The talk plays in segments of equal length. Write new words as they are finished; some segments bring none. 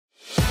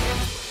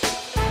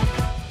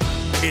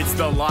It's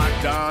the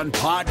Locked On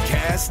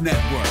Podcast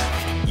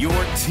Network, your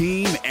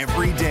team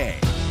every day.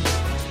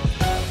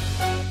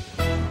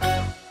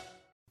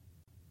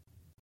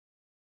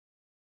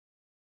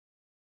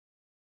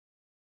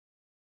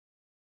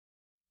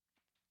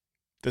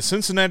 The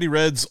Cincinnati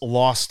Reds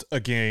lost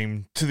a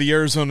game to the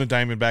Arizona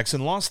Diamondbacks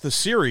and lost the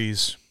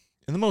series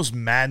in the most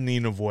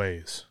maddening of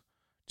ways.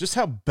 Just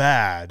how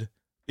bad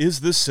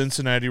is this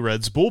Cincinnati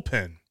Reds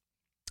bullpen?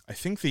 I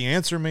think the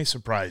answer may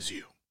surprise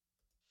you.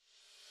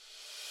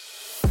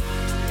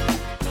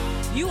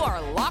 You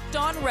are Locked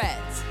On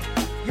Reds,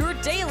 your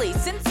daily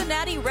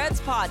Cincinnati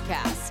Reds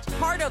podcast,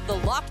 part of the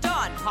Locked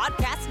On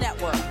Podcast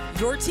Network,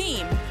 your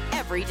team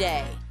every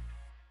day.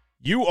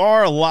 You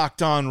are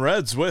Locked On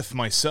Reds with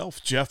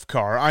myself, Jeff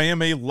Carr. I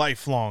am a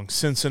lifelong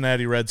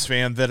Cincinnati Reds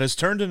fan that has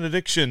turned an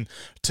addiction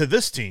to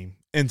this team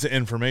into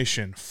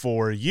information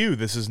for you.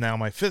 This is now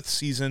my 5th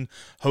season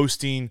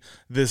hosting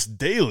this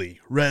daily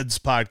Reds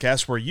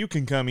podcast where you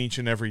can come each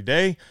and every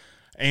day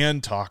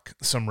and talk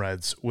some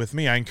Reds with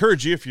me. I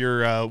encourage you, if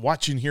you're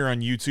watching here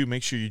on YouTube,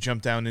 make sure you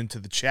jump down into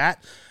the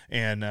chat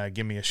and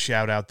give me a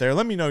shout out there.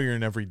 Let me know you're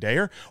an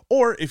everydayer.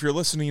 Or if you're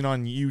listening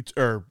on YouTube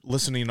or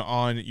listening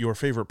on your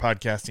favorite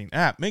podcasting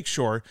app, make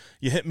sure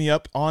you hit me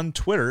up on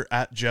Twitter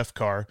at Jeff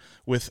Carr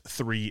with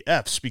 3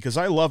 Fs, because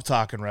I love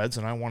talking Reds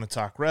and I want to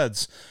talk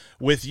Reds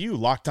with you.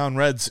 Locked On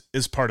Reds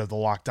is part of the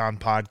Locked On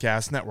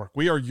Podcast Network.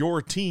 We are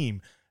your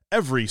team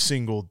every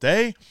single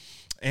day,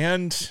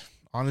 and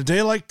on a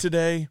day like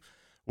today,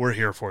 we're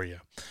here for you.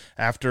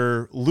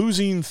 After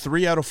losing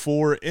 3 out of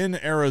 4 in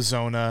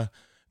Arizona,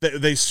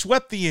 they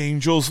swept the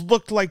Angels,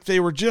 looked like they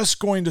were just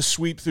going to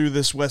sweep through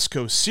this West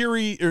Coast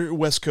series or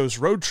West Coast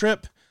road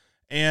trip,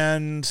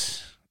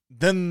 and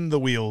then the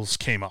wheels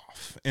came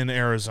off in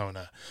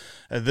Arizona.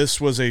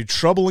 This was a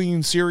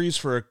troubling series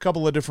for a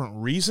couple of different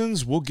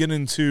reasons. We'll get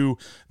into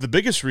the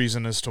biggest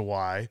reason as to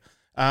why.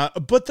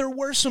 But there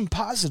were some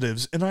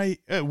positives, and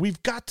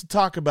we've got to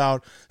talk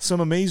about some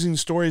amazing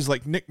stories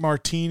like Nick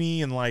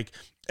Martini and like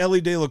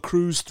Ellie De La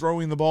Cruz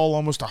throwing the ball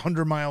almost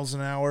 100 miles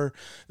an hour.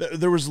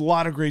 There was a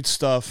lot of great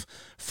stuff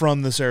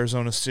from this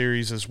Arizona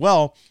series as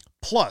well.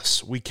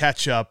 Plus, we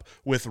catch up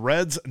with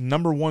Reds'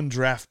 #1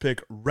 draft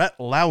pick, Rhett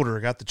Lauder.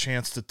 Got the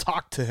chance to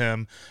talk to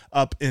him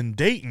up in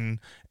Dayton,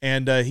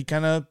 and he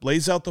kind of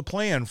lays out the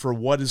plan for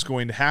what is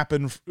going to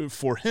happen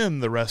for him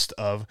the rest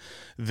of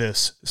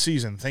this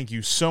season. Thank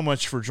you so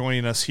much for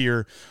joining us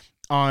here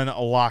on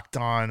Locked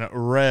On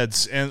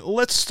Reds. And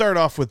let's start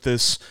off with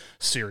this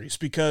series,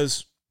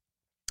 because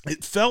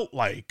it felt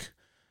like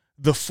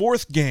the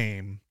 4th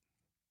game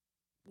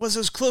was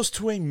as close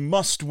to a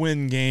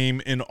must-win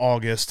game in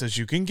August as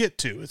you can get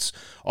to. It's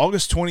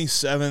August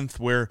 27th.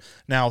 We're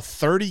now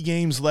 30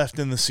 games left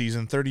in the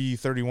season,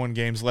 31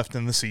 games left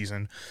in the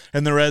season,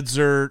 and the Reds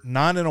are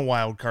not in a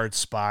wild card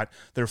spot.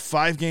 They're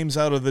 5 games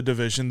out of the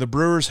division. The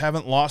Brewers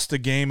haven't lost a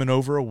game in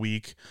over a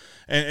week,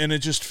 and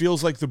it just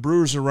feels like the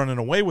Brewers are running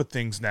away with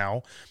things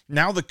now.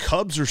 Now the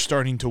Cubs are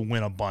starting to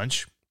win a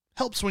bunch.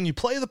 Helps when you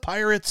play the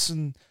Pirates,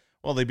 and,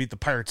 well, they beat the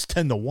Pirates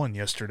 10-1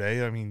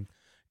 yesterday. I mean,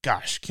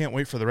 gosh, can't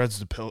wait for the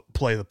Reds to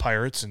play the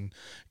Pirates and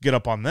get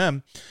up on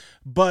them.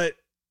 But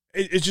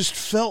it just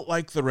felt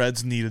like the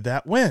Reds needed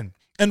that win.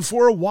 And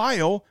for a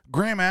while,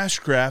 Graham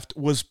Ashcraft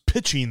was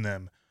pitching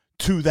them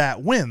to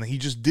that win. He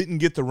just didn't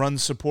get the run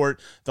support.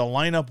 The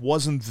lineup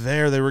wasn't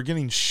there. They were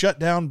getting shut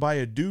down by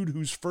a dude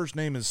whose first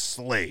name is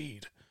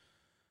Slade.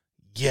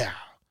 Yeah,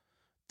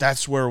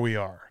 that's where we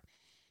are.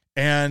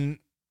 And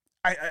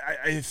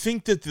I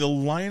think that the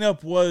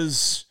lineup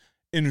was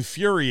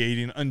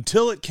infuriating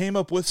until it came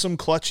up with some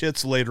clutch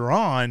hits later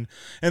on,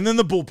 and then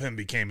the bullpen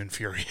became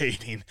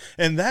infuriating.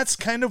 And that's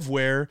kind of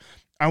where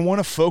I want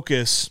to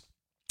focus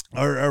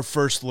our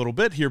first little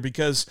bit here,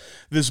 because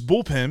this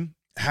bullpen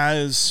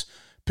has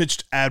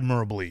pitched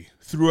admirably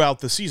throughout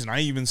the season. I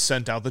even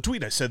sent out the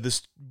tweet. I said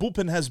this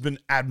bullpen has been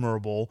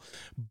admirable,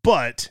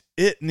 but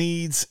it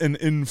needs an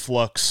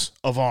influx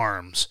of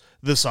arms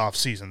this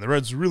offseason. The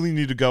Reds really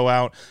need to go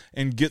out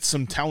and get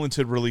some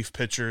talented relief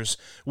pitchers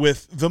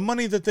with the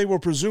money that they will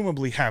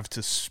presumably have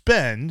to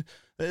spend.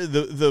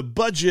 The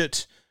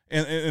budget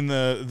and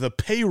the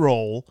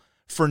payroll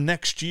for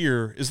next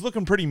year is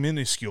looking pretty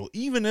minuscule.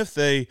 Even if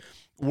they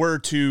were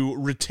to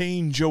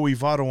retain Joey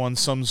Votto on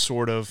some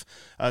sort of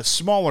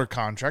smaller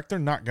contract, they're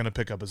not going to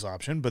pick up his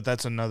option, but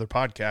that's another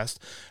podcast.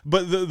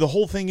 But the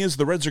whole thing is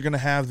the Reds are going to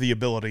have the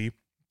ability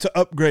to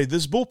upgrade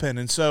this bullpen.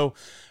 And so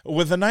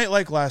with a night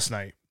like last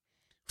night,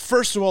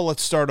 first of all,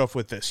 let's start off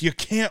with this. You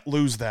can't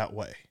lose that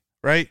way,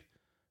 right?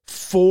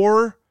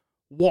 4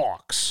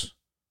 walks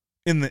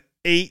in the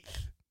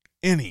 8th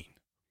inning.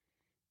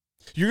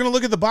 You're going to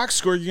look at the box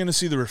score. You're going to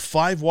see there were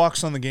 5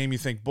 walks on the game. You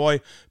think,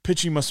 boy,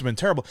 pitching must have been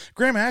terrible.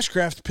 Graham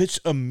Ashcraft pitched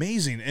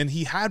amazing, and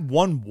he had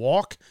 1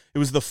 walk. It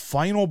was the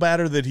final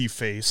batter that he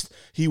faced.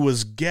 He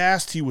was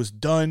gassed. He was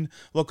done.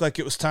 Looked like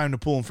it was time to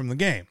pull him from the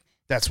game.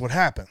 That's what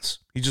happens.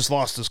 He just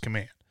lost his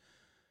command.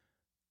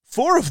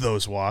 4 of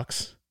those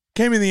walks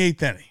came in the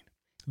 8th inning.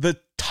 The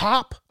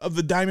top of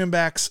the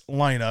Diamondbacks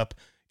lineup,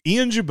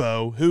 Ian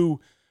Gibaut,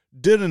 who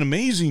did an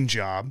amazing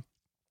job,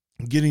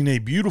 getting a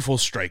beautiful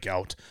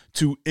strikeout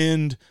to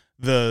end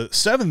the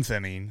 7th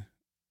inning,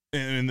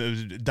 and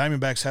the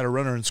Diamondbacks had a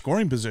runner in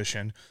scoring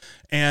position,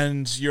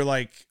 and you're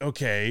like,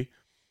 okay,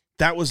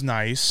 that was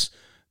nice.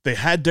 They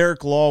had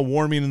Derek Law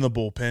warming in the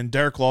bullpen.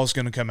 Derek Law is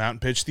going to come out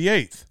and pitch the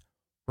 8th.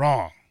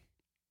 Wrong.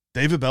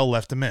 David Bell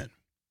left him in.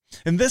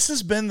 And this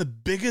has been the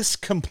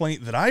biggest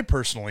complaint that I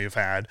personally have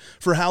had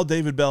for how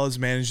David Bell has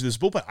managed this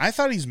bullpen. I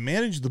thought he's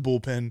managed the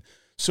bullpen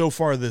so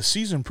far this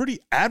season pretty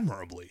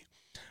admirably.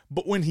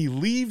 But when he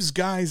leaves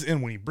guys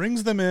in, when he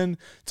brings them in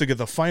to get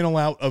the final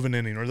out of an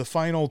inning or the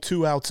final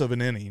 2 outs of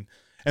an inning,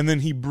 and then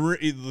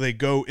they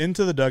go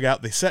into the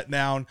dugout, they sit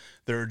down,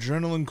 their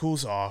adrenaline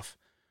cools off,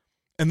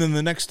 and then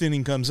the next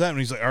inning comes out and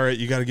he's like, all right,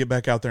 you got to get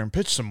back out there and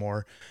pitch some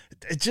more.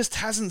 It just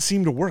hasn't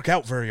seemed to work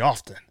out very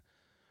often.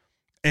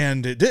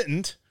 And it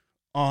didn't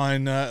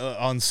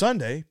on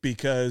Sunday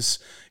because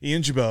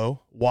Ian Gibaut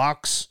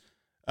walks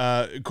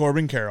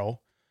Corbin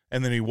Carroll,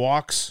 and then he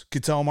walks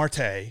Ketel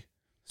Marte.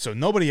 So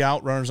nobody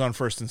out, runners on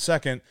first and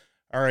second.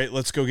 All right,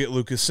 let's go get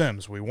Lucas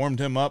Sims. We warmed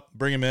him up,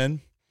 bring him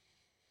in.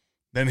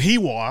 Then he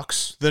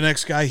walks the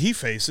next guy he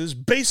faces,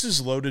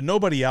 bases loaded,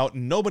 nobody out,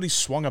 and nobody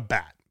swung a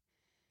bat.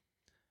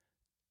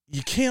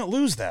 You can't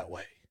lose that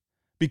way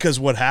because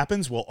what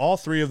happens? Well, all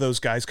 3 of those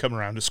guys come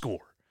around to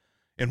score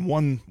in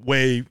one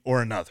way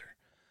or another.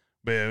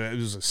 It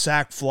was a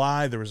sac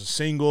fly, there was a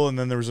single, and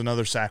then there was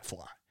another sac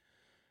fly.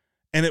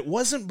 And it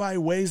wasn't by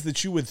ways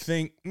that you would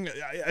think.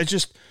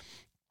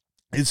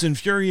 It's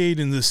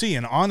infuriating to see,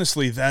 and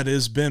honestly, that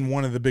has been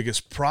one of the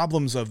biggest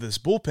problems of this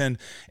bullpen,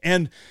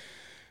 and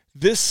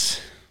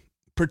this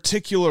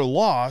particular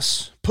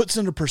loss puts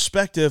into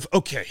perspective,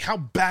 okay, how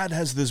bad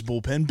has this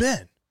bullpen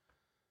been?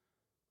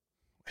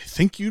 I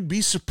think you'd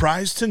be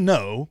surprised to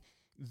know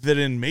that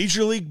in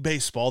Major League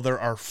Baseball, there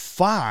are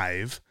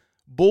 5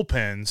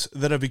 bullpens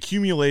that have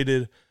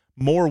accumulated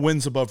more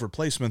wins above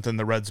replacement than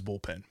the Reds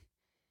bullpen.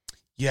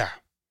 Yeah.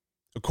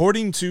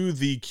 According to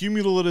the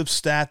cumulative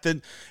stat,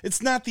 that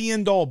it's not the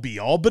end-all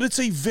be-all, but it's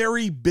a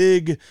very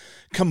big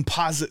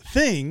composite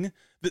thing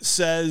that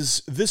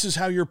says this is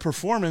how your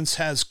performance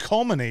has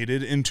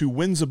culminated into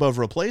wins above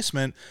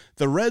replacement.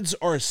 The Reds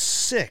are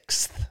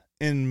 6th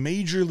in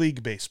Major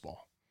League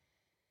Baseball.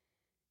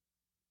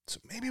 So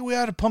maybe we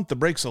ought to pump the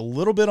brakes a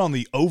little bit on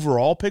the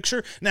overall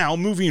picture. Now,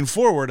 moving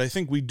forward, I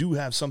think we do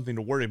have something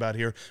to worry about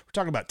here. We're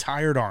talking about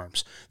tired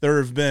arms. There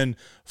have been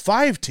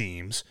 4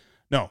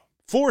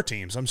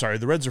 teams, I'm sorry,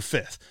 the Reds are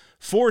 5th.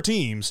 4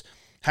 teams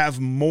have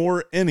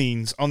more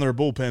innings on their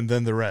bullpen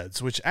than the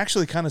Reds, which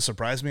actually kind of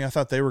surprised me. I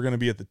thought they were going to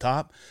be at the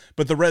top,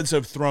 but the Reds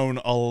have thrown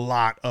a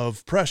lot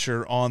of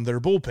pressure on their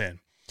bullpen.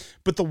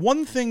 But the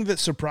one thing that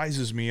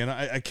surprises me, and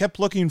I kept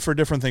looking for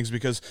different things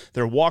because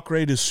their walk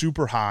rate is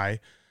super high.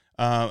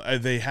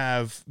 They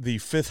have the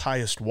 5th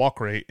highest walk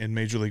rate in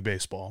Major League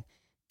Baseball.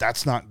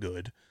 That's not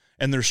good.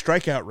 And their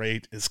strikeout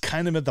rate is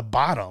kind of at the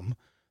bottom.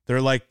 They're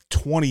like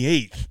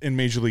 28th in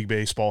Major League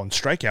Baseball in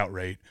strikeout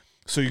rate.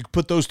 So you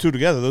put those 2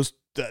 together,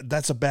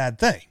 that's a bad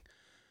thing.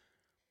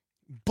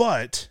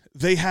 But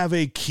they have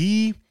a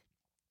key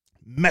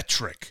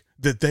metric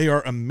that they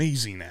are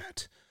amazing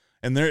at.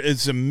 And there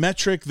is a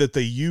metric that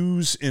they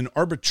use in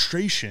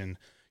arbitration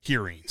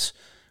hearings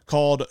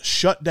called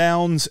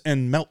shutdowns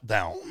and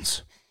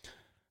meltdowns.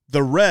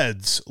 The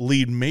Reds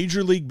lead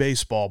Major League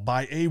Baseball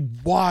by a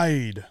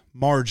wide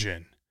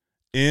margin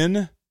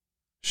in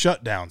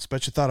shutdowns.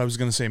 Bet you thought I was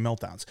going to say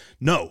meltdowns.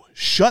 No,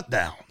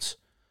 shutdowns.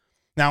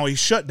 Now, a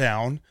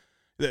shutdown,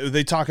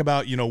 they talk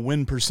about,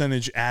 win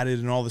percentage added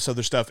and all this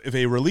other stuff. If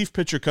a relief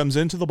pitcher comes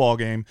into the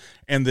ballgame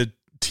and the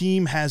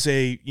team has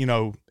a,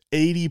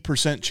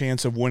 80%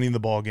 chance of winning the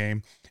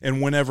ballgame, and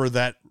whenever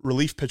that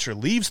relief pitcher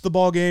leaves the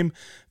ballgame,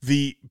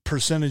 the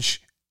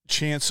percentage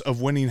chance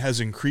of winning has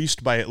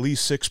increased by at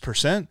least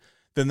 6%,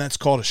 then that's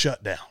called a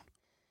shutdown.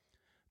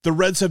 The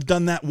Reds have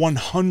done that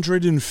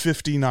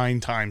 159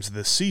 times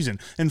this season.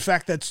 In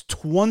fact, that's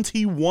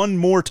 21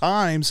 more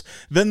times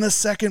than the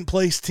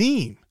second-place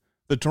team,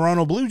 the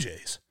Toronto Blue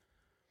Jays.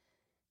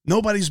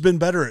 Nobody's been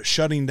better at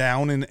shutting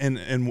down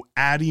and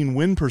adding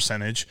win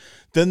percentage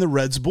than the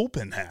Reds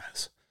bullpen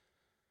has.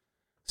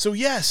 So,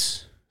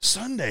 yes,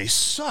 Sunday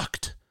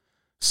sucked.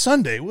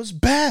 Sunday was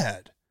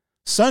bad.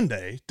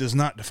 Sunday does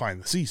not define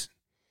the season.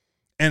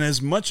 And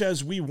as much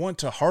as we want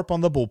to harp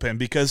on the bullpen,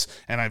 because,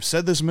 and I've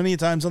said this many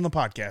times on the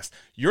podcast,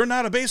 you're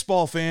not a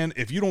baseball fan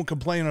if you don't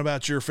complain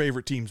about your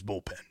favorite team's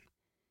bullpen.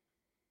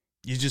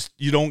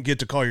 You don't get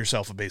to call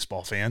yourself a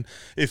baseball fan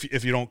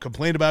if you don't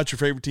complain about your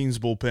favorite team's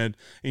bullpen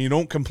and you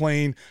don't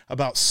complain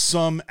about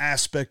some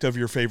aspect of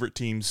your favorite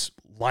team's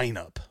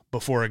lineup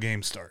before a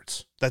game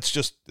starts.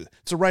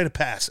 It's a rite of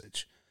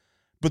passage.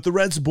 But the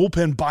Reds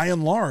bullpen, by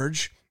and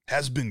large,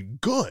 has been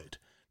good.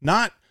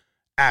 Not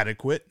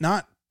adequate,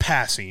 not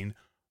passing,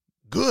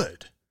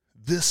 good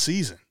this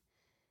season.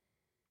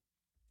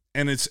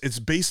 And it's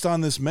based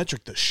on this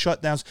metric, the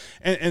shutdowns.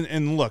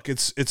 And look,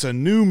 it's a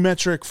new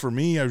metric for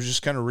me. I was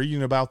just kind of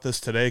reading about this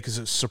today because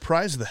it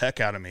surprised the heck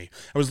out of me.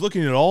 I was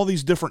looking at all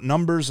these different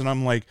numbers, and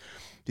I'm like,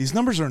 These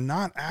numbers are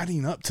not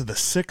adding up to the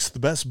 6th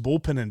best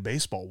bullpen in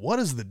baseball. What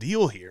is the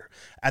deal here?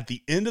 At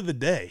the end of the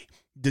day,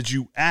 did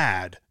you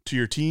add to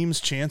your team's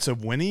chance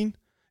of winning?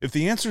 If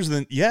the answer is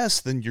then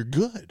yes, then you're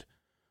good.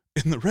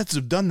 And the Reds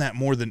have done that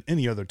more than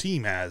any other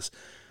team has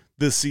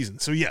this season.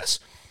 So yes,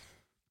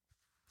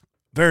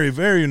 very,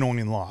 very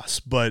annoying loss.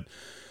 But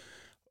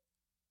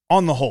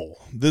on the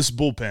whole, this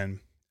bullpen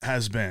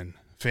has been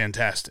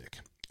fantastic.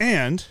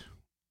 And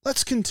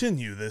let's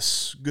continue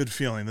this good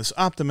feeling, this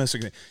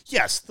optimistic.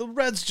 Yes, the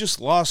Reds just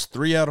lost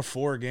 3 out of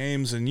 4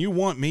 games, and you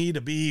want me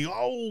to be,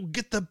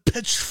 get the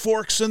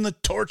pitchforks and the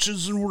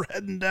torches, and we're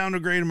heading down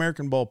to Great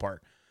American Ballpark.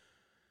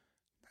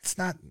 It's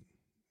not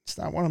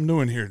what I'm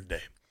doing here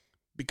today,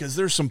 because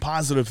there's some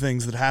positive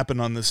things that happen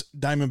on this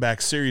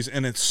Diamondback series,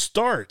 and it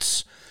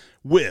starts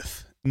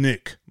with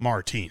Nick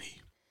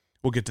Martini.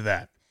 We'll get to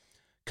that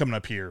coming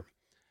up here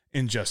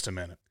in just a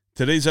minute.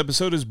 Today's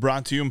episode is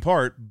brought to you in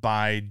part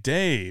by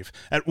Dave.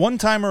 At one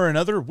time or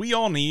another, we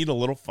all need a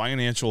little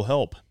financial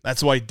help.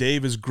 That's why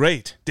Dave is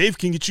great. Dave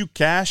can get you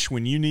cash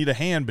when you need a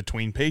hand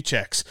between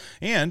paychecks,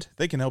 and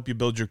they can help you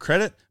build your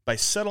credit by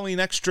settling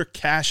extra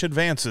cash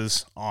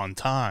advances on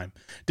time.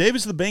 Dave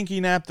is the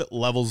banking app that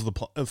levels the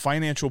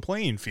financial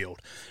playing field.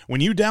 When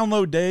you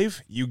download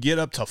Dave, you get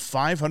up to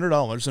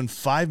 $500 in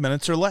 5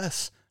 minutes or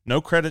less.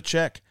 No credit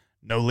check,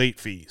 no late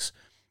fees.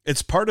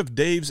 It's part of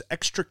Dave's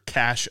extra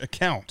cash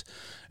account.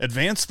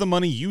 Advance the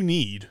money you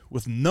need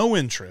with no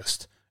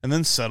interest and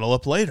then settle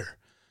up later.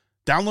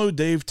 Download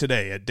Dave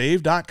today at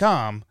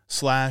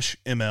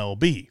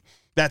dave.com/MLB.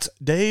 That's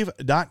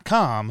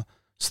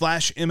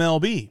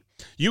dave.com/MLB.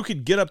 You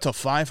could get up to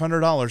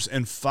 $500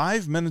 in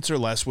 5 minutes or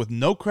less with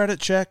no credit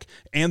check,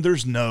 and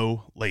there's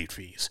no late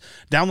fees.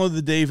 Download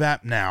the Dave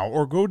app now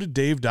or go to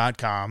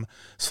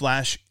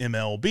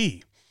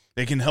dave.com/MLB.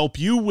 They can help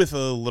you with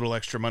a little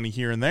extra money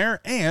here and there,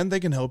 and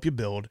they can help you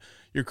build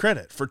your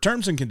credit. For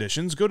terms and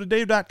conditions, go to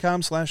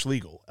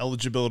dave.com/legal.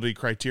 Eligibility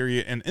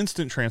criteria and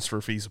instant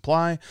transfer fees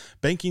apply.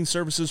 Banking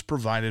services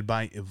provided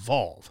by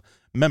Evolve.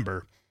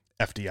 Member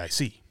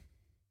FDIC.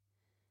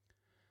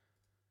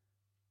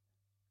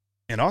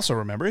 And also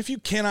remember, if you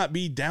cannot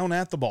be down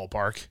at the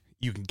ballpark,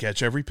 you can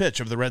catch every pitch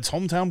of the Reds'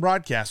 hometown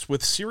broadcast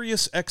with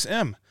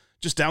SiriusXM.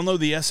 Just download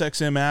the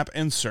SXM app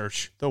and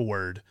search the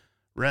word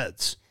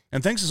Reds.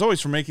 And thanks as always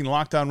for making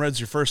Locked On Reds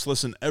your first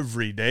listen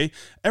every day.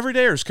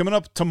 Everydayers coming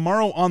up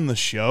tomorrow on the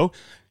show.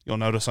 You'll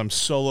notice I'm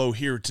solo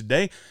here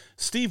today.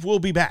 Steve will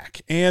be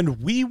back,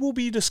 and we will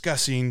be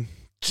discussing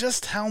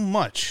just how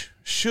much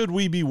should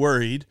we be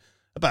worried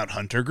about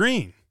Hunter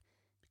Green.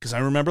 Because I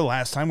remember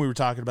last time we were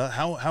talking about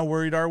how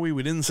worried are we?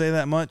 We didn't say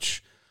that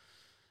much.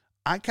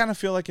 I kind of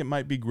feel like it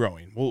might be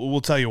growing.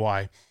 We'll tell you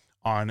why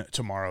on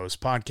tomorrow's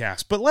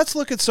podcast. But let's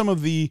look at some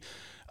of the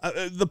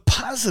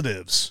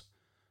positives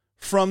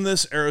from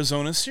this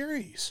Arizona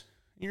series.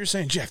 You're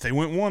saying, Jeff, they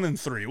went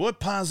 1-3. What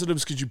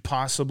positives could you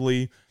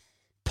possibly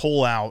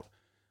pull out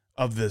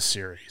of this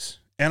series?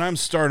 And I'm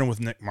starting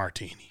with Nick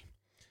Martini.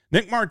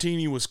 Nick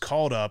Martini was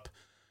called up,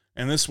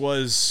 and this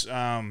was,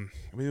 it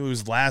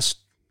was last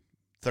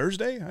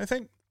Thursday, I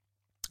think.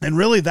 And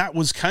really, that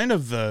was kind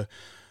of the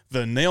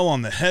nail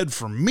on the head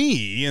for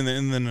me. And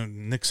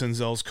then Nick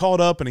Senzel's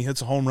called up, and he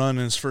hits a home run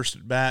in his first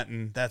at bat,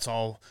 and that's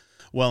all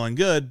well and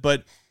good.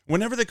 But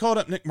whenever they called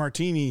up Nick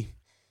Martini,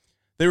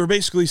 they were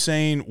basically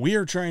saying, we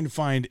are trying to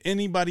find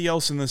anybody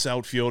else in this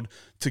outfield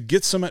to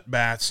get some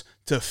at-bats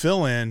to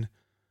fill in,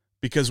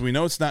 because we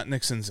know it's not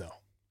Nick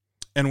Senzel.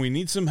 And we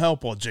need some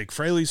help while Jake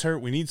Fraley's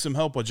hurt. We need some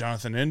help while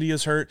Jonathan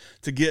India's hurt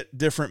to get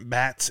different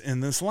bats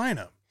in this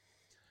lineup.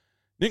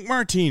 Nick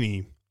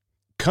Martini,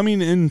 coming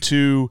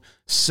into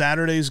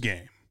Friday's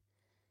game,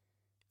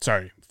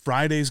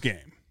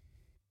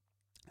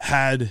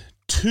 had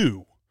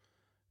 2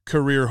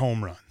 career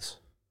home runs.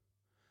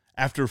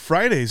 After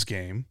Friday's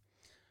game,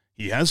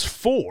 he has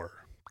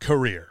 4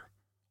 career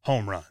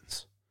home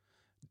runs.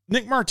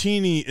 Nick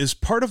Martini is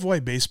part of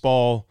why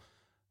baseball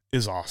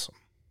is awesome.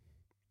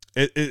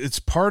 It's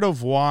part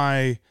of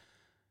why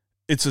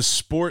it's a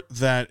sport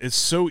that it's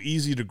so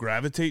easy to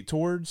gravitate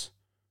towards.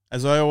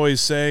 As I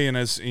always say, and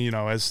as you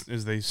know, as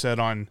they said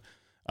on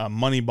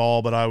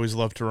Moneyball, but I always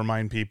love to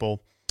remind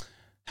people,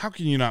 how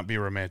can you not be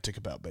romantic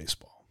about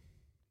baseball?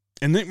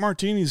 And Nick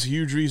Martini is a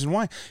huge reason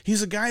why.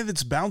 He's a guy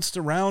that's bounced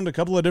around a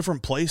couple of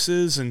different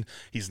places, and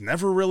he's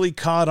never really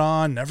caught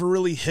on, never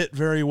really hit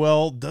very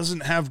well,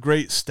 doesn't have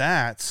great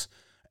stats.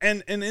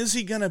 And is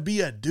he going to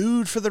be a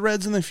dude for the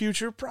Reds in the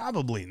future?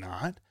 Probably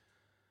not.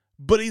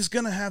 But he's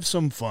going to have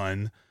some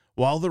fun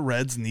while the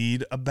Reds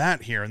need a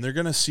bat here, and they're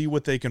going to see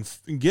what they can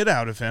get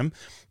out of him.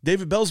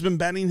 David Bell's been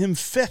batting him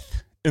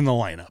 5th in the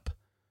lineup.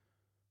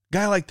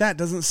 Guy like that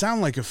doesn't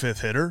sound like a 5th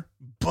hitter,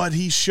 but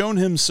he's shown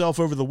himself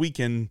over the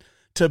weekend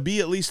to be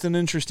at least an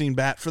interesting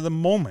bat for the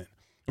moment.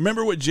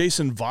 Remember what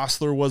Jason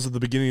Vossler was at the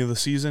beginning of the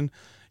season?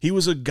 He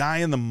was a guy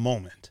in the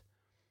moment.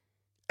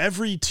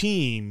 Every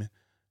team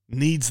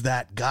needs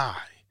that guy.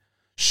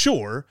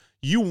 Sure,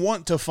 you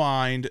want to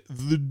find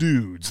the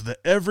dudes, the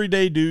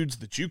everyday dudes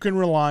that you can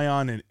rely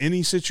on in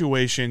any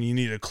situation. You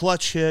need a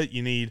clutch hit.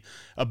 You need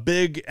a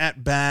big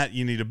at-bat.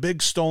 You need a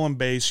big stolen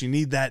base. You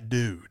need that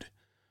dude.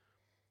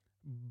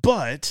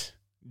 But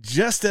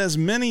just as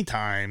many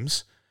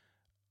times,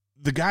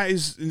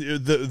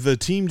 the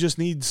team just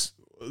needs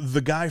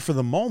the guy for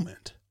the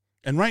moment.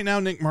 And right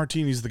now, Nick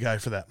Martini's the guy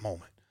for that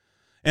moment.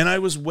 And I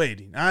was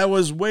waiting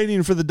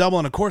for the double.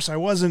 And of course, I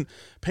wasn't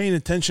paying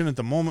attention at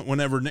the moment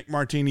whenever Nick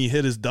Martini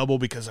hit his double,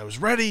 because I was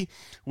ready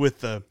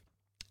with the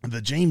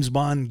James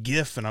Bond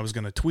gif, and I was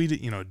going to tweet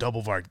it,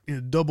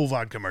 double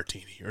vodka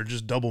martini, or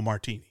just double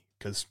martini,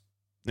 because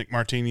Nick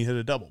Martini hit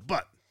a double.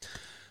 But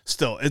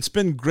still, it's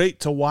been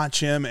great to watch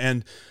him.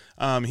 And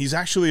he's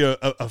actually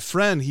a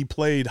friend. He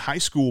played high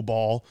school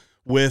ball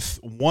with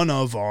one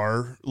of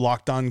our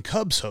Locked On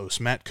Cubs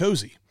hosts, Matt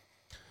Cozy.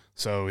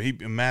 So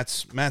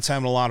Matt's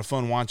having a lot of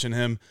fun watching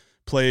him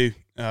play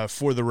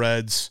for the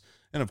Reds,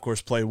 and of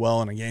course play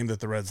well in a game that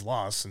the Reds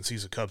lost, since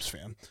he's a Cubs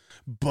fan.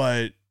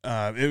 But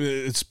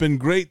it's been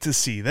great to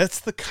see.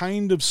 That's the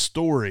kind of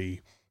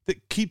story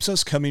that keeps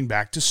us coming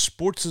back to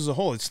sports as a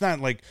whole. It's not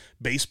like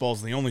baseball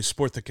is the only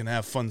sport that can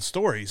have fun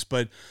stories,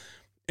 but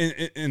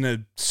in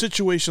a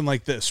situation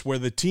like this, where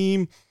the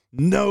team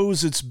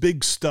knows its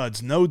big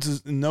studs,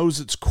 knows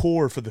its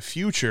core for the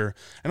future,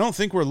 I don't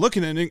think we're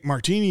looking at Nick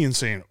Martini and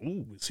saying,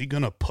 ooh, is he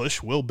going to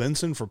push Will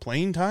Benson for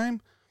playing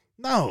time?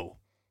 No.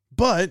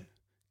 But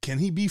can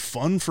he be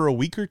fun for a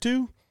week or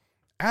two?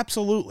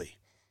 Absolutely.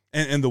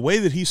 And the way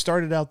that he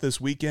started out this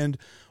weekend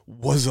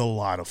was a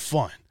lot of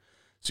fun.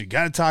 So you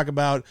got to talk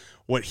about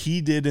what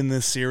he did in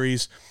this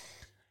series.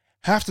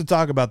 Have to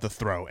talk about the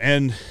throw.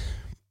 And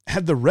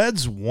had the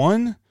Reds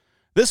won,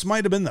 this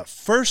might have been the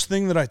first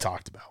thing that I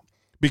talked about.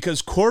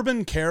 Because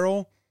Corbin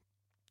Carroll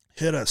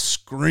hit a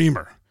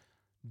screamer,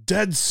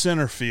 dead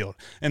center field,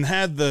 and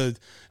had the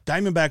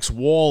Diamondbacks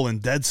wall in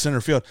dead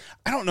center field.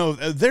 I don't know.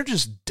 They're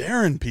just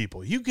daring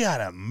people. You got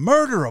to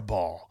murder a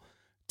ball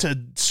to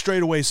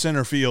straightaway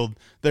center field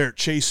there at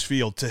Chase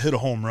Field to hit a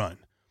home run,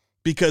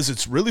 because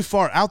it's really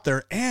far out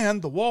there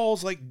and the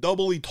wall's like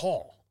doubly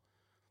tall.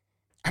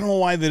 I don't know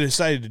why they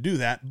decided to do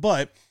that,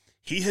 but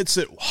he hits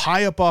it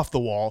high up off the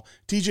wall.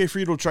 TJ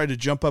Friedl tried to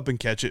jump up and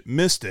catch it,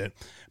 missed it,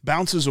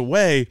 bounces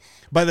away.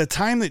 By the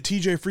time that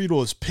TJ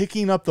Friedl is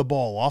picking up the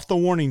ball off the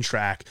warning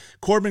track,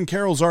 Corbin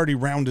Carroll's already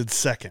rounded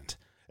second,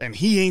 and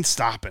he ain't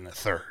stopping at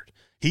third.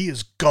 He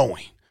is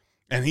going,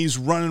 and he's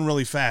running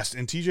really fast,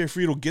 and TJ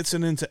Friedl gets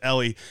it into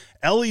Ellie.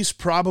 Ellie's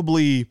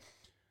probably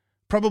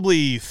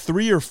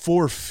 3 or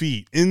 4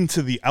 feet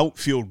into the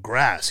outfield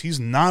grass. He's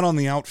not on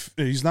the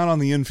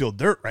infield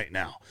dirt right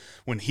now.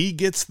 When he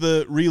gets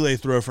the relay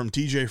throw from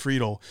TJ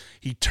Friedl,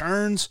 he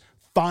turns,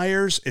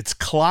 fires. It's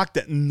clocked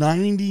at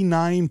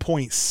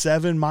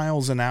 99.7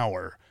 miles an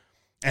hour.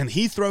 And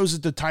he throws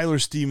it to Tyler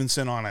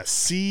Stevenson on a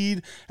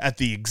seed at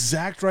the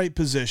exact right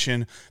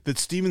position that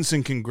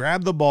Stevenson can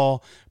grab the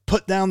ball,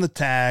 put down the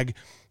tag,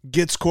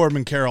 gets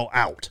Corbin Carroll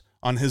out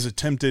on his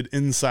attempted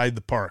inside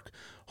the park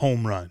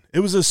home run. It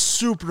was a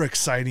super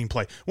exciting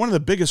play. One of the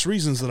biggest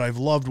reasons that I've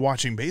loved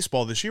watching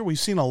baseball this year, we've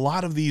seen a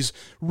lot of these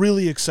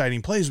really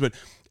exciting plays, but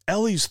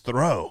Ellie's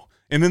throw,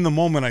 and in the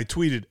moment I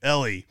tweeted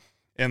Ellie,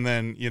 and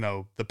then,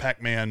 the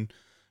Pac-Man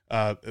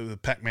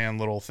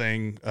little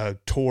thing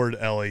toward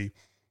Ellie,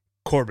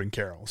 Corbin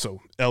Carroll.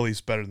 So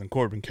Ellie's better than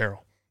Corbin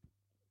Carroll.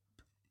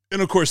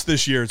 And of course,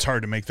 this year it's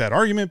hard to make that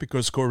argument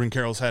because Corbin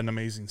Carroll's had an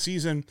amazing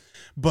season,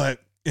 but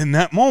in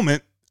that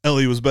moment,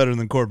 Ellie was better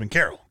than Corbin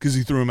Carroll because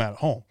he threw him out at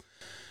home.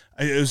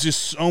 It was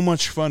just so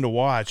much fun to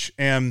watch,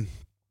 and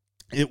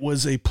it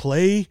was a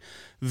play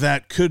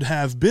that could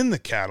have been the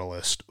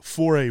catalyst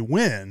for a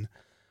win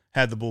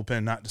had the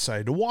bullpen not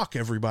decided to walk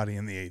everybody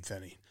in the 8th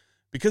inning,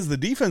 because the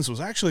defense was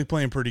actually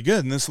playing pretty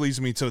good. And this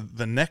leads me to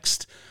the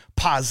next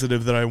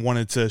positive that I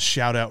wanted to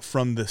shout out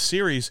from this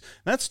series.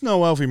 That's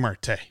Noelvi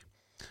Marte.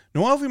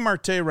 Noelvi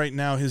Marte right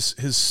now, his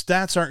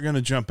stats aren't going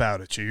to jump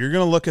out at you. You're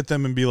going to look at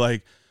them and be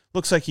like,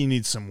 looks like he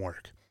needs some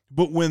work.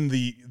 But when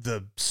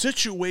the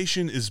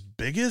situation is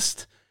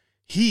biggest,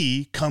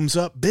 he comes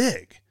up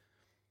big.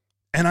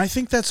 And I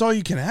think that's all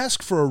you can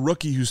ask for a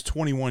rookie who's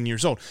 21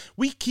 years old.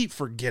 We keep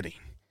forgetting.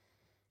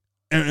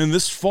 And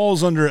this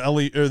falls under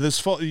Ellie, or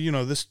this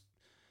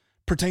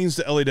pertains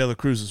to Ellie De La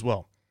Cruz as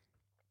well.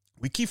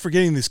 We keep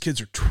forgetting these kids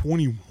are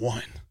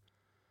 21.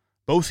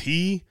 Both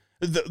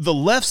the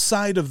left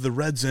side of the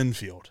Reds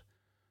infield,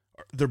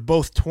 they're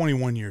both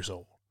 21 years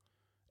old.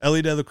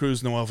 Ellie De La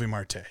Cruz, Noelvi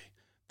Marte.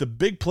 The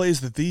big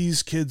plays that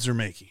these kids are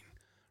making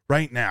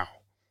right now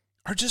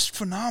are just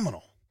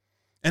phenomenal.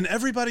 And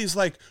everybody's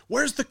like,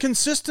 where's the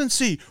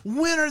consistency?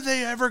 When are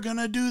they ever going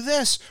to do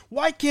this?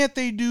 Why can't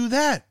they do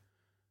that?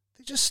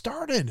 They just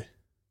started.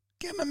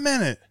 Give them a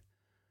minute.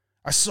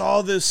 I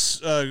saw this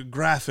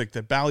graphic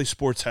that Bally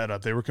Sports had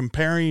up. They were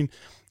comparing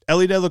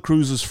Ellie De La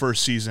Cruz's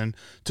first season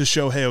to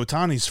Shohei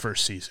Ohtani's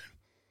first season.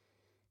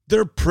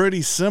 They're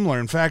pretty similar.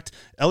 In fact,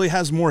 Ellie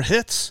has more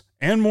hits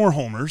and more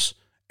homers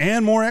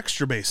and more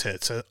extra base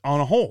hits on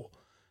a whole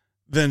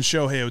than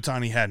Shohei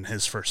Ohtani had in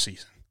his first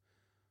season.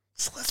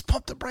 So let's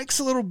pump the brakes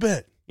a little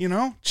bit,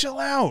 chill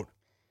out.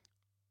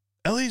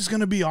 Ellie's going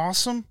to be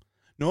awesome.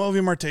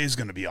 Noelvi Marte is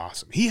going to be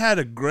awesome. He had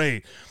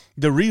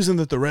the reason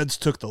that the Reds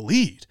took the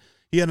lead,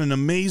 he had an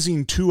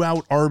amazing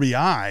 2-out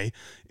RBI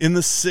in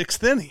the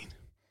 6th inning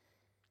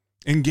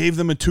and gave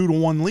them a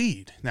 2-1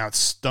 lead. Now it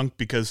stunk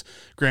because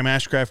Graham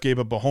Ashcraft gave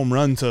up a home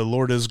run to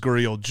Lourdes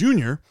Gurriel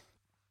Jr.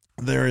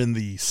 there in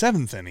the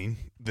 7th inning,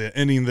 the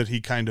inning that he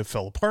kind of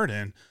fell apart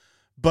in.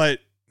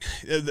 But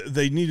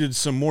they needed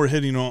some more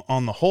hitting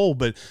on the whole.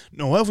 But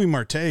Noelvi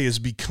Marte is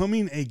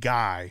becoming a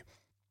guy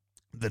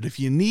that if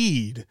you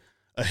need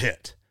a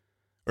hit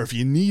or if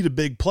you need a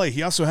big play,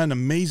 he also had an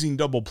amazing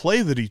double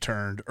play that he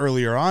turned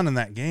earlier on in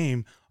that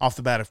game off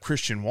the bat of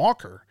Christian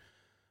Walker.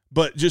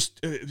 But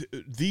just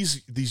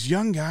these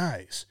young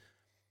guys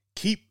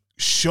keep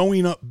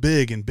showing up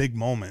big in big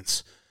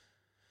moments,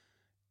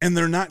 and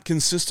they're not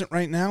consistent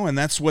right now, and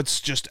that's what's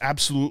just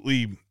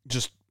absolutely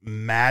just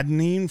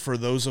maddening for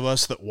those of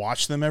us that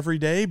watch them every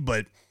day.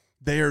 But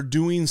they are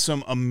doing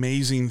some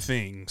amazing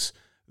things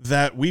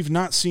that we've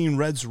not seen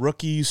Reds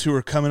rookies who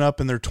are coming up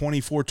and they're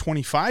 24,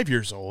 25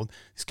 years old.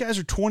 These guys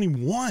are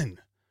 21.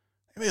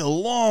 They have a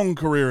long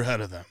career ahead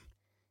of them,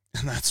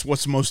 and that's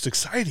what's most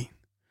exciting.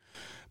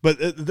 But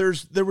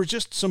there were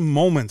just some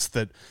moments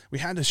that we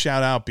had to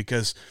shout out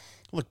because,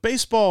 look,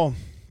 baseball,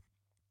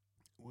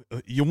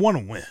 you want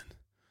to win.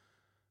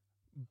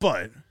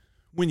 But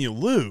when you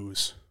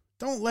lose,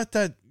 don't let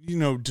that,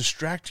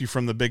 distract you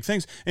from the big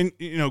things. And,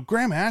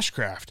 Graham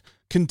Ashcraft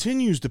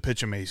continues to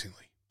pitch amazingly.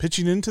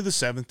 Pitching into the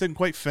 7th, didn't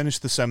quite finish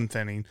the 7th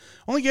inning.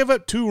 Only gave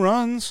up 2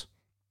 runs.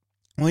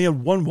 Only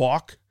had 1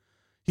 walk.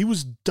 He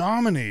was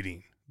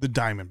dominating the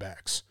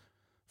Diamondbacks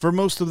for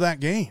most of that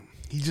game.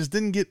 He just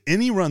didn't get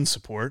any run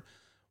support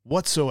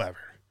whatsoever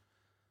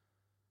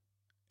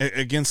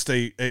against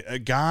a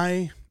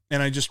guy,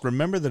 and I just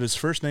remember that his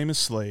first name is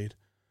Slade,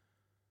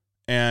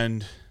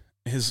 and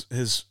his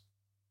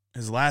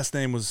last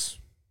name was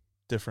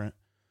different,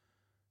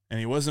 and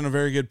he wasn't a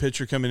very good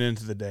pitcher coming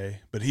into the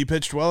day, but he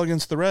pitched well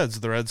against the Reds.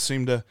 The Reds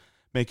seemed to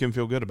make him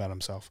feel good about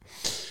himself.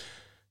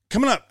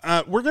 Coming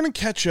up, we're going to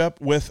catch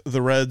up with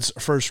the Reds'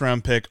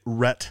 first-round pick,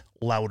 Rhett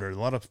Lauder. A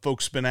lot of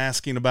folks been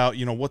asking about,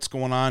 what's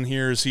going on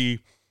here.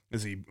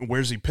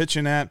 Where's he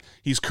pitching at?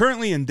 He's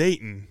currently in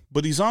Dayton,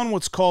 but he's on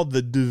what's called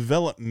the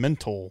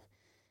developmental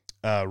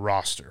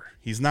roster.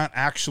 He's not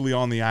actually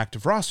on the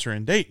active roster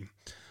in Dayton.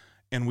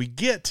 And we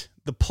get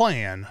the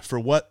plan for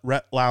what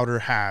Rhett Lauder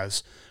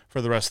has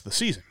for the rest of the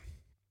season.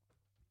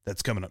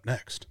 That's coming up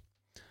next.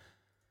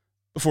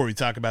 Before we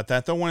talk about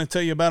that, though, I want to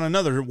tell you about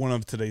another one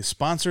of today's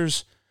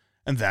sponsors,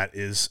 and that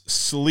is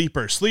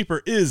Sleeper.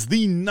 Sleeper is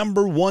the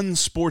 #1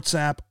 sports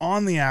app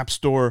on the App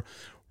Store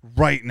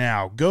right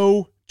now.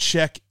 Go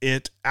check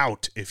it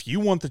out. If you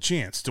want the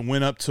chance to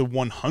win up to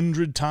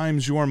 100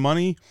 times your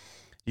money,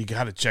 you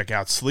got to check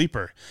out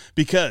Sleeper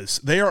because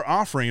they are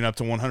offering up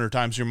to 100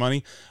 times your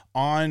money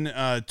on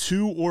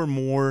 2 or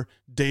more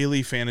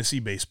daily fantasy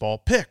baseball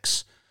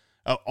picks.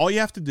 All you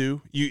have to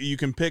do, you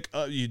can pick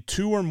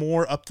 2 or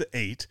more up to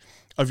 8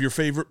 of your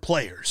favorite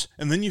players,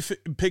 and then you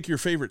pick your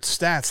favorite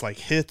stats like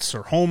hits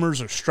or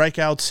homers or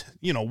strikeouts,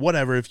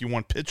 whatever, if you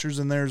want pitchers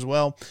in there as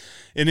well.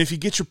 And if you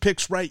get your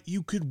picks right,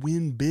 you could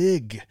win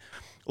big.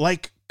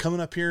 Like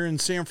coming up here in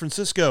San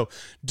Francisco,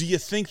 do you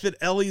think that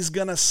Ellie's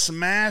going to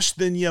smash?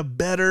 Then you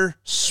better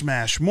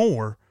smash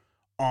more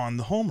on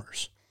the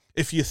homers.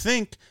 If you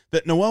think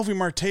that Noelvi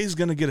Marte is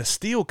going to get a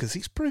steal because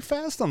he's pretty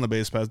fast on the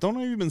base paths, don't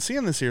know if you've been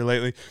seeing this here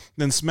lately,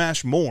 then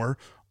smash more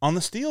on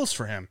the steals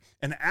for him.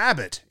 And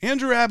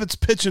Andrew Abbott's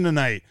pitching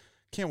tonight.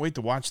 Can't wait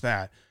to watch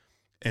that.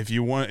 If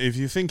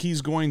you think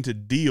he's going to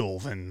deal,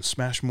 then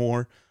smash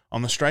more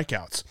on the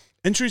strikeouts.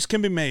 Entries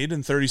can be made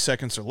in 30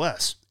 seconds or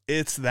less.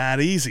 It's that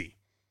easy.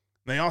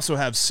 They also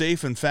have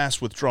safe and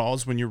fast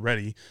withdrawals when you're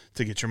ready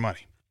to get your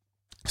money.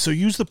 So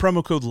use the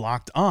promo code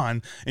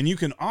LOCKEDON, and you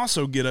can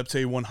also get up to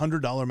a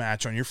 $100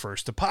 match on your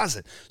first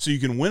deposit. So you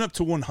can win up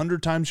to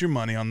 100 times your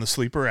money on the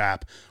Sleeper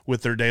app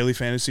with their daily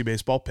fantasy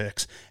baseball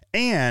picks.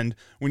 And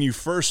when you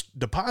first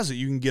deposit,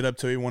 you can get up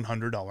to a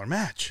 $100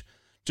 match.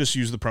 Just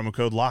use the promo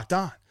code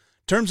LOCKEDON.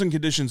 Terms and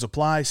conditions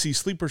apply. See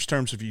Sleeper's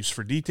terms of use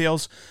for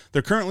details.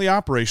 They're currently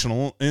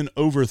operational in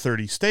over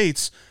 30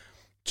 states.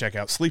 Check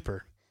out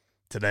Sleeper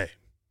today.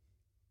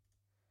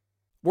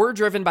 We're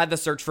driven by the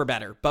search for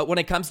better, but when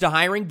it comes to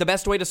hiring, the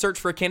best way to search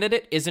for a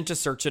candidate isn't to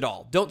search at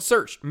all. Don't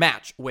search,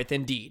 match with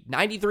Indeed.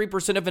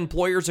 93% of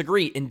employers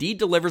agree Indeed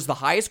delivers the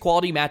highest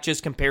quality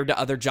matches compared to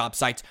other job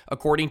sites,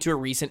 according to a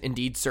recent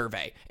Indeed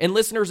survey. And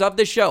listeners of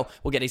this show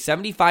will get a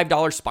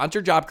 $75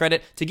 sponsored job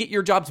credit to get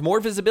your jobs more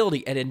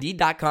visibility at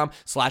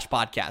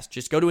Indeed.com/podcast.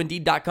 Just go to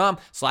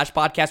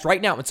Indeed.com/podcast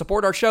right now and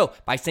support our show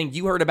by saying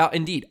you heard about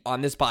Indeed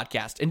on this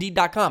podcast.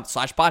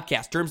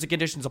 Indeed.com/podcast. Terms and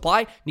conditions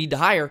apply. Need to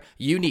hire?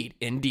 You need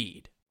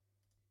Indeed.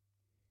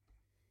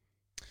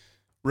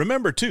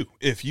 Remember, too,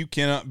 if you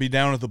cannot be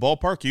down at the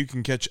ballpark, you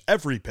can catch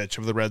every pitch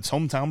of the Reds'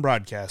 hometown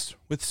broadcast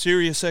with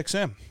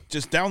SiriusXM.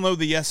 Just download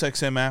the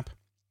SXM app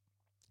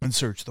and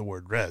search the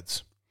word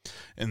Reds.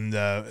 And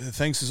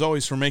thanks as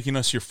always for making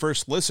us your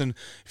first listen.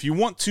 If you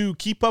want to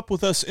keep up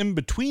with us in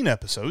between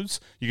episodes,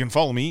 you can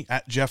follow me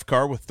at Jeff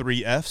Carr with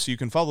 3 Fs. You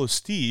can follow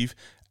Steve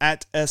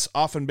at S.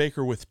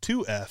 Offenbaker with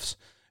 2 Fs.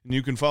 And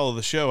you can follow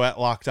the show at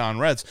Locked On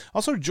Reds.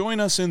 Also,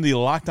 join us in the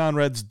Locked On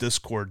Reds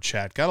Discord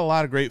chat. Got a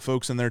lot of great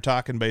folks in there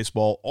talking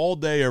baseball all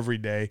day, every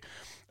day.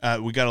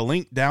 We got a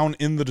link down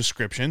in the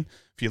description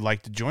if you'd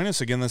like to join us.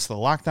 Again, that's the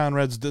Locked On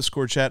Reds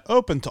Discord chat,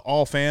 open to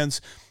all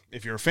fans.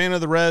 If you're a fan of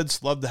the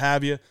Reds, love to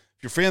have you. If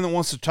you're a fan that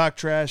wants to talk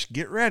trash,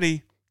 get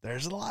ready.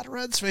 There's a lot of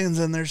Reds fans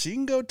in there, so you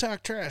can go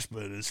talk trash,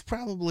 but it's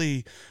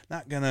probably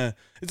not gonna.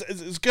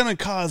 It's gonna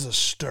cause a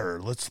stir.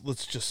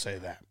 Let's just say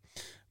that.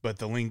 But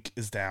the link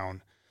is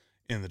down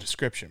in the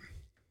description.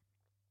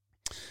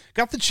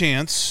 Got the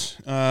chance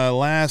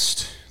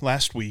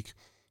last week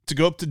to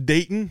go up to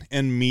Dayton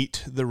and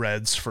meet the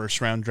Reds'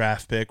 first-round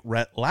draft pick,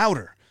 Rhett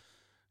Lauder,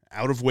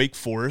 out of Wake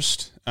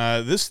Forest.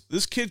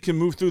 This kid can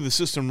move through the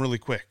system really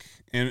quick.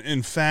 And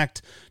in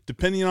fact,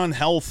 depending on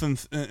health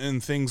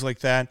and things like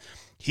that,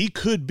 he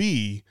could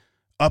be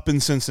up in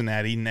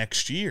Cincinnati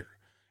next year.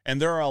 And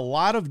there are a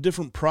lot of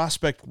different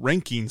prospect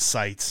ranking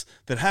sites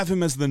that have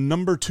him as the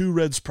number 2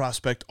 Reds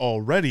prospect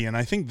already. And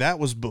I think that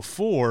was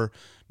before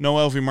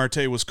Noelvi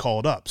Marte was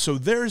called up. So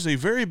there's a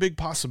very big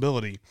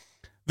possibility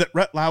that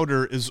Rhett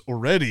Lauder is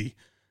already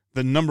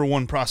the number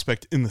 1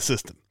 prospect in the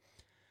system.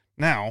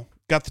 Now,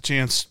 got the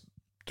chance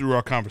through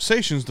our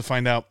conversations to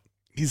find out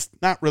he's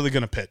not really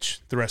going to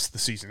pitch the rest of the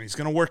season. He's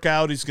going to work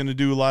out. He's going to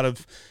do a lot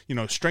of,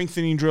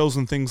 strengthening drills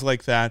and things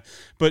like that.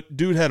 But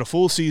dude had a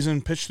full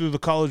season, pitched through the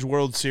College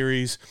World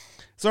Series.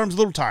 His arm's a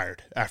little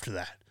tired after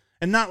that.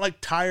 And not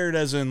like tired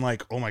as in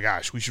like, oh my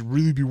gosh, we should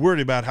really be worried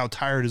about how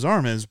tired his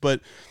arm is.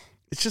 But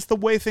it's just the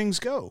way things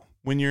go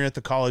when you're at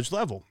the college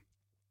level.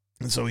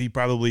 And so he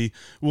probably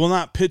will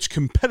not pitch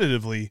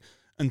competitively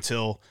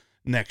until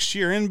next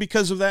year. And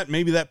because of that,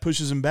 maybe that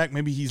pushes him back.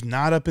 Maybe he's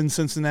not up in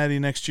Cincinnati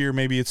next year.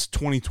 Maybe it's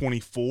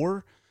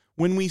 2024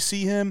 when we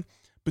see him.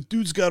 But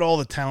dude's got all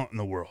the talent in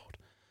the world.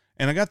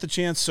 And I got the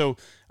chance. So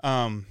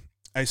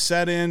I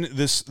sat in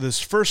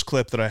this first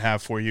clip that I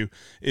have for you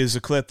is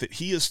a clip that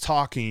he is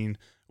talking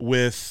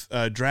with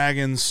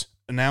Dragons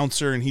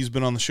announcer, and he's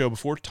been on the show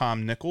before,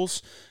 Tom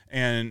Nichols.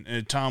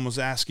 And Tom was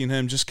asking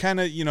him just kind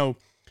of,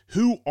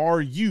 who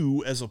are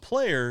you as a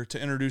player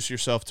to introduce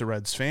yourself to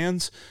Reds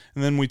fans?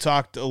 And then we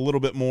talked a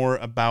little bit more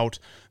about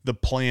the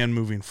plan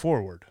moving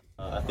forward.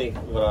 I think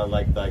what I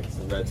like the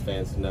Reds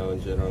fans to know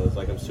in general is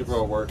I'm super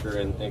hard worker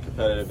and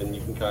competitive, and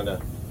you can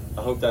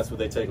I hope that's what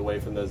they take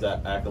away from those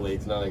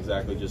accolades, not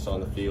exactly just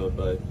on the field,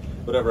 but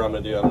whatever I'm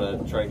going to do, I'm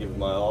going to try and give it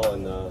my all,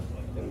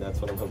 and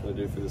that's what I'm hoping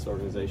to do for this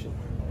organization.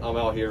 I'm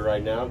out here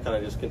right now, kind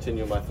of just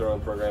continuing my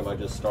throwing program I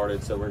just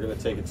started, so we're going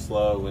to take it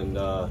slow and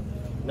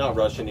not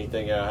rush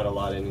anything. I had a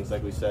lot of innings,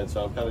 like we said,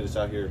 so I'm kind of just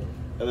out here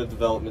at the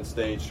development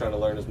stage, trying to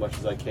learn as much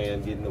as I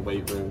can, get in the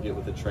weight room, get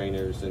with the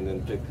trainers, and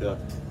then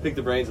pick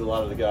the brains of a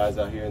lot of the guys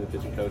out here and the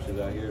pitching coaches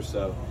out here.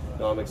 So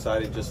I'm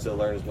excited just to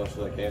learn as much as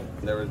I can.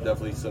 There were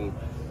definitely some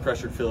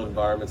pressured field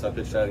environments I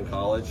pitched at in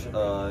college.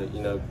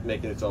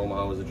 Making it to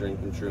Omaha was a dream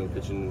come true, and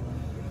pitching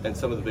and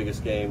some of the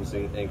biggest games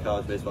in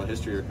college baseball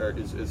history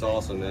is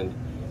awesome. And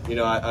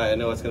I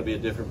know it's going to be a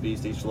different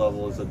beast. Each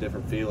level is a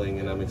different feeling,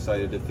 and I'm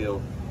excited to feel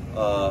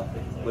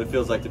what it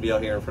feels like to be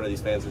out here in front of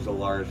these fans. There's a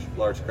large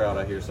crowd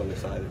out here, so I'm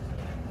excited.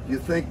 You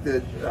think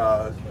that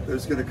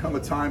there's going to come a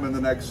time in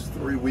the next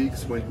 3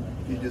 weeks when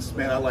you just,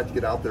 I'd like to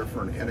get out there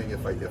for an inning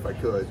if I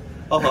could.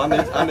 Oh,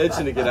 I'm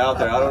itching to get out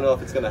there. I don't know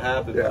if it's going to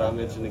happen, but I'm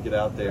itching to get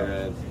out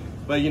there.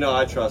 But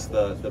I trust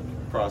the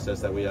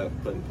process that we have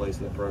put in place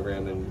in the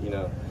program, and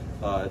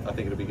I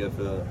think it'll be good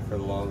for the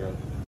long run.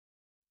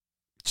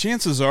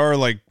 Chances are,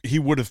 he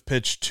would have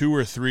pitched 2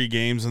 or 3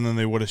 games and then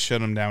they would have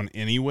shut him down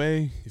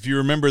anyway. If you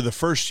remember the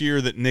first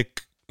year that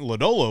Nick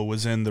Lodolo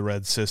was in the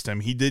Reds system,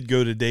 he did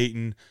go to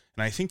Dayton,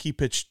 and I think he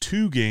pitched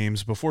 2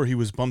 games before he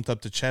was bumped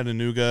up to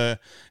Chattanooga,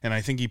 and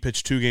I think he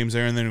pitched 2 games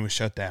there and then he was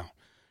shut down.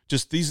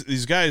 Just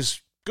these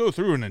guys go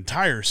through an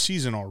entire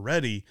season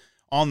already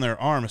on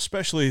their arm,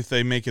 especially if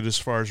they make it as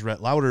far as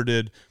Rhett Lauder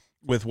did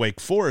with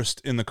Wake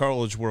Forest in the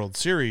College World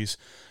Series.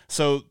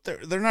 So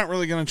they're not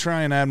really going to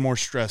try and add more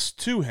stress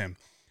to him.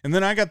 And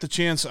then I got the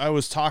chance, I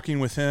was talking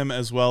with him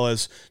as well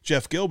as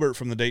Jeff Gilbert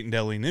from the Dayton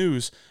Daily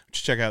News.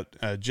 Check out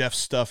Jeff's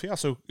stuff. He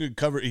also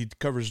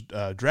covers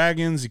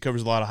Dragons. He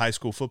covers a lot of high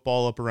school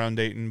football up around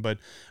Dayton. But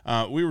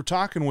we were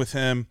talking with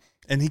him,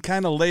 and he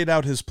kind of laid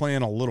out his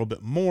plan a little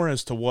bit more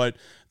as to what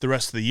the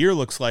rest of the year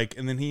looks like.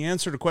 And then he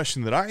answered a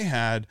question that I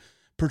had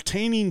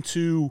pertaining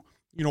to,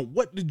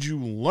 what did you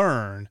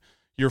learn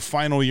your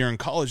final year in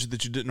college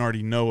that you didn't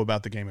already know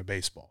about the game of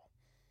baseball?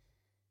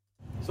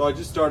 So I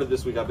just started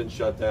this week. I've been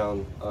shut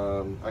down.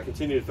 I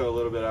continued to throw a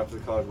little bit after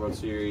the College World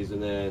Series,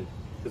 and then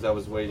because I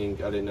was waiting,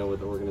 I didn't know what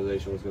the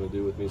organization was going to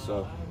do with me.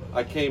 So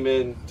I came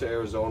in to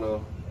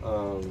Arizona,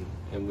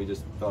 and we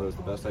just thought it was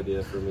the best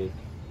idea for me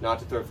not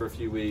to throw for a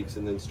few weeks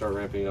and then start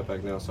ramping up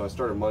back now. So I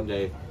started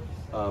Monday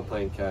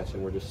playing catch,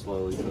 and we're just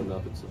slowly building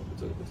up.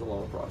 It's a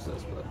long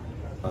process,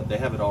 but they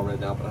have it all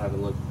written out, but I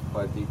haven't looked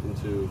quite deep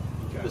into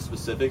the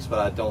specifics, but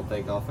I don't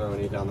think I'll throw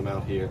any down the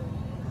mound here.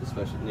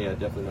 Especially,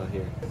 definitely not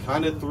here.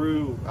 Kind of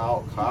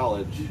throughout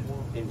college,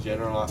 in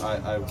general,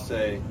 I would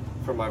say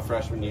from my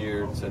freshman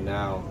year to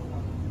now,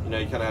 you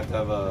kind of have to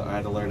have I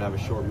had to learn to have a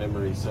short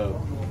memory. So,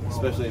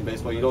 especially in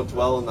baseball, you don't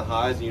dwell on the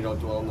highs and you don't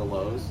dwell on the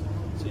lows.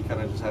 So you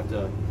kind of just have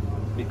to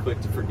be quick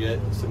to forget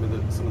some of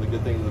the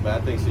good things and the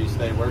bad things. So you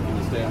stay working,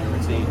 you stay on your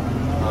routine.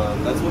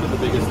 That's one of the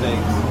biggest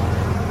things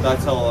that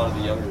I tell a lot of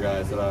the younger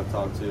guys that I've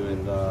talked to,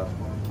 and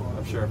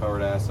I'm sure if I were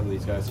to ask some of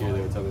these guys here,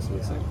 they would tell me some of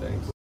the same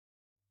things.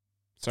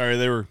 Sorry,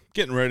 they were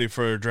getting ready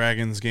for a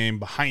Dragons game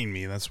behind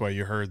me. That's why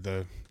you heard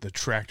the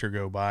tractor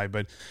go by.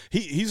 But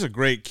he's a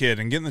great kid,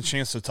 and getting the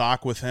chance to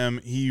talk with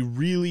him, he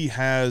really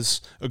has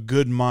a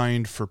good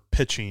mind for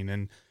pitching.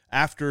 And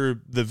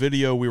after the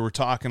video, we were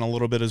talking a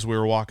little bit as we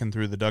were walking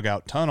through the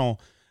dugout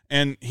tunnel,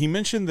 and he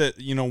mentioned that,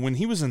 when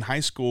he was in high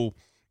school,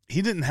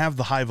 he didn't have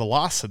the high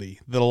velocity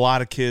that a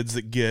lot of kids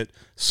that get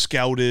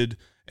scouted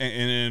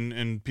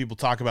and people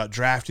talk about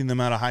drafting them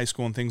out of high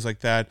school and things like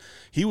that.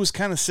 He was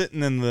kind of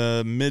sitting in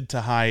the mid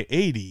to high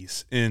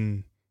 80s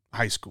in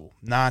high school,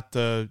 not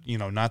the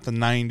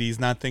 90s,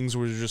 not things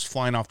where they're just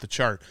flying off the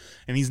chart.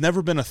 And he's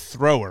never been a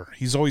thrower.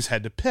 He's always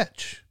had to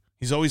pitch.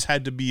 He's always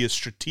had to be a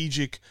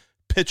strategic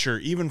pitcher,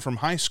 even from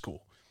high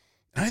school.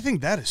 And I think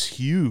that is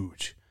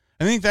huge.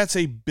 I think that's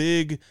a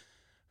big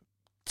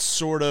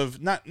sort of,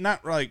 not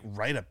like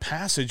rite of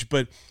passage,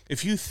 but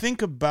if you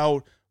think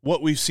about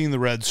what we've seen the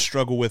Reds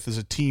struggle with as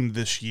a team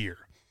this year,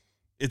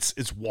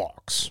 it's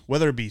walks.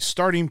 Whether it be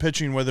starting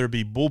pitching, whether it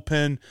be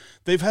bullpen,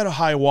 they've had a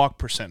high walk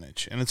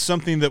percentage. And it's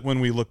something that when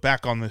we look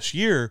back on this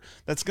year,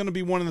 that's going to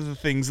be one of the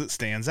things that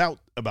stands out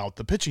about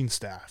the pitching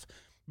staff.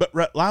 But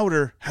Rhett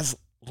Lauder has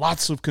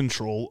lots of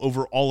control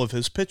over all of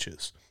his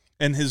pitches.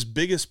 And his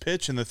biggest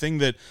pitch, and the thing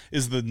that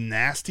is the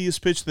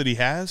nastiest pitch that he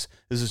has,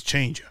 is his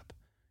changeup.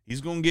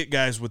 He's going to get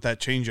guys with that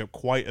changeup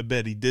quite a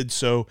bit. He did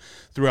so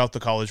throughout the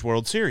College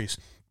World Series.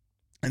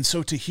 And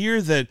so to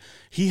hear that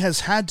he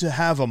has had to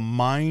have a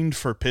mind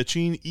for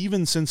pitching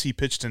even since he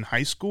pitched in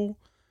high school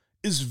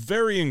is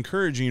very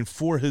encouraging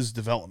for his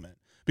development.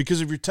 Because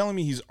if you're telling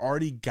me he's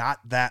already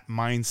got that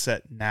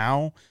mindset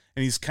now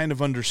and he's kind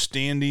of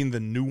understanding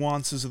the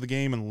nuances of the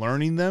game and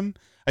learning them,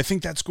 I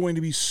think that's going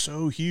to be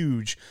so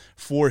huge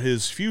for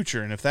his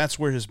future. And if that's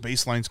where his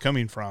baseline's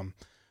coming from,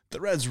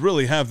 the Reds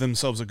really have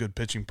themselves a good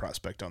pitching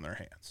prospect on their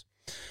hands.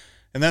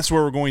 And that's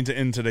where we're going to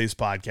end today's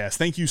podcast.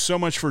 Thank you so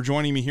much for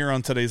joining me here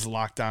on today's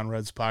Locked On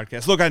Reds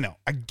podcast. Look, I know,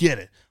 I get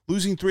it.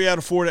 Losing 3 out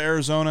of 4 to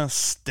Arizona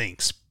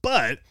stinks.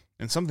 But,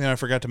 and something I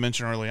forgot to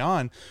mention early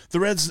on, the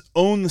Reds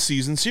own the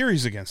season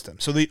series against them.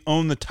 So they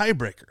own the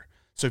tiebreaker.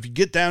 So if you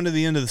get down to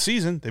the end of the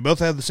season, they both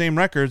have the same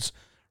records.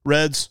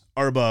 Reds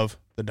are above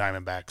the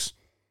Diamondbacks.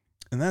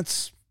 And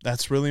that's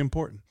really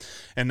important.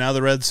 And now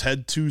the Reds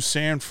head to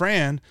San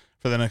Fran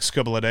for the next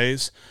couple of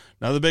days.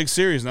 Another big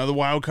series, another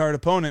wild card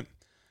opponent.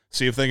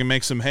 See if they can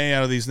make some hay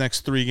out of these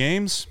next 3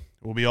 games.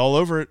 We'll be all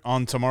over it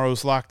on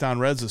tomorrow's Locked On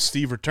Reds as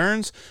Steve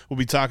returns. We'll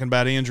be talking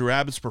about Andrew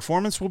Abbott's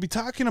performance. We'll be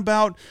talking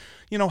about,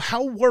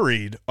 how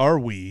worried are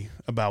we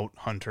about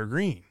Hunter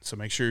Green? So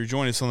make sure you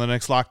join us on the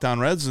next Locked On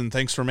Reds, and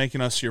thanks for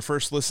making us your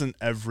first listen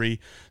every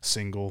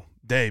single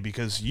day,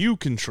 because you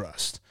can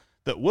trust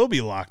that we'll be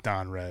Locked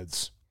On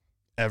Reds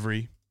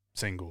every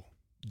single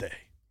day.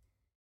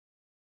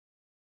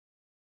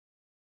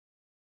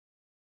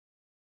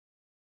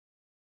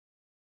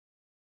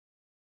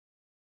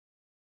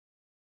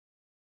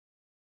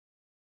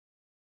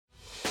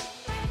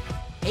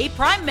 Hey,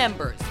 Prime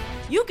members,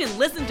 you can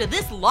listen to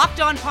this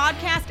Locked On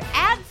podcast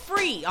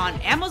ad-free on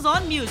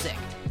Amazon Music.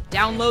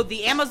 Download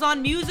the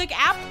Amazon Music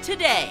app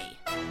today.